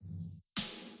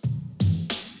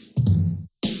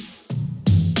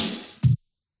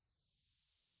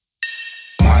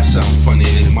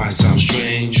might sound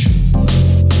strange.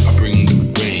 I bring the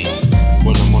rain.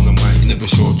 When I'm on the mic, you never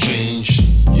shortchange.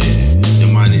 Yeah,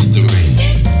 your mind is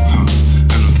deranged.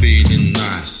 And I'm feeling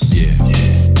nice. Yeah,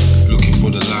 looking for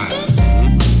the light.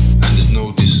 And there's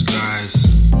no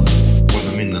disguise when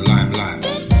I'm in the limelight.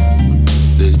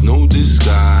 There's no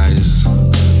disguise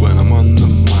when I'm on the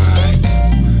mic.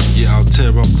 Yeah, I'll tear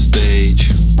up the stage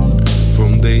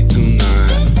from day to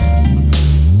night.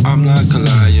 I'm like a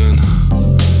lion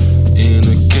in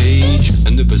a cage.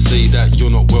 And never say that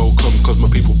you're not welcome, cause my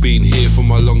people been here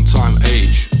from a long time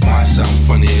age. Might sound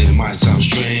funny and it might sound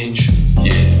strange.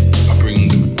 Yeah, I bring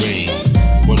the rain.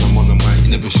 When I'm on the mic,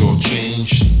 you never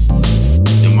shortchange.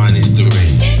 Your mind is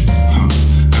deranged.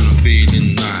 And I'm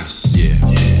feeling nice. Yeah,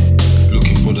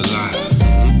 looking for the light.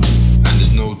 And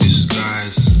there's no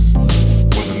disguise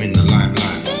when I'm in the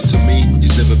limelight. To me,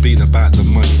 it's never been about the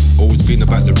money. Always been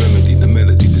about the remedy, the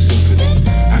melody, the symphony,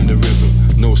 and the rhythm.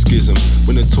 No schism.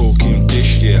 When they're talking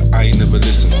dish, yeah, I ain't never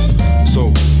listen.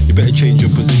 So, you better change your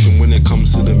position when it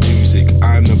comes to the music.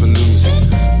 I never lose it.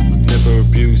 Never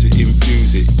abuse it,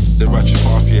 infuse it. The righteous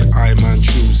path, yeah, I man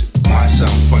choose it. Might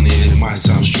sound funny and it might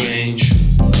sound strange.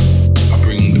 I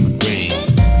bring the rain.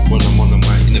 When I'm on the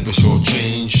mic, you never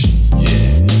shortchange.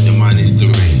 Yeah, your mind is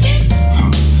deranged.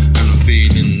 And I'm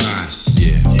feeling nice.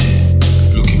 Yeah,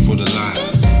 looking for the light.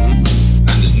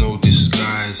 And there's no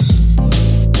disguise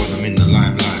when I'm in the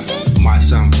limelight. Might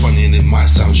sound funny and it might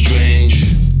sound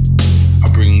strange. I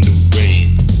bring the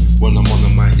rain. When I'm on the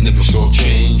mic, you never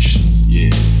shortchange. Yeah,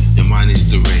 your mind is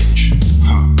deranged.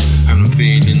 And I'm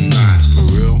feeling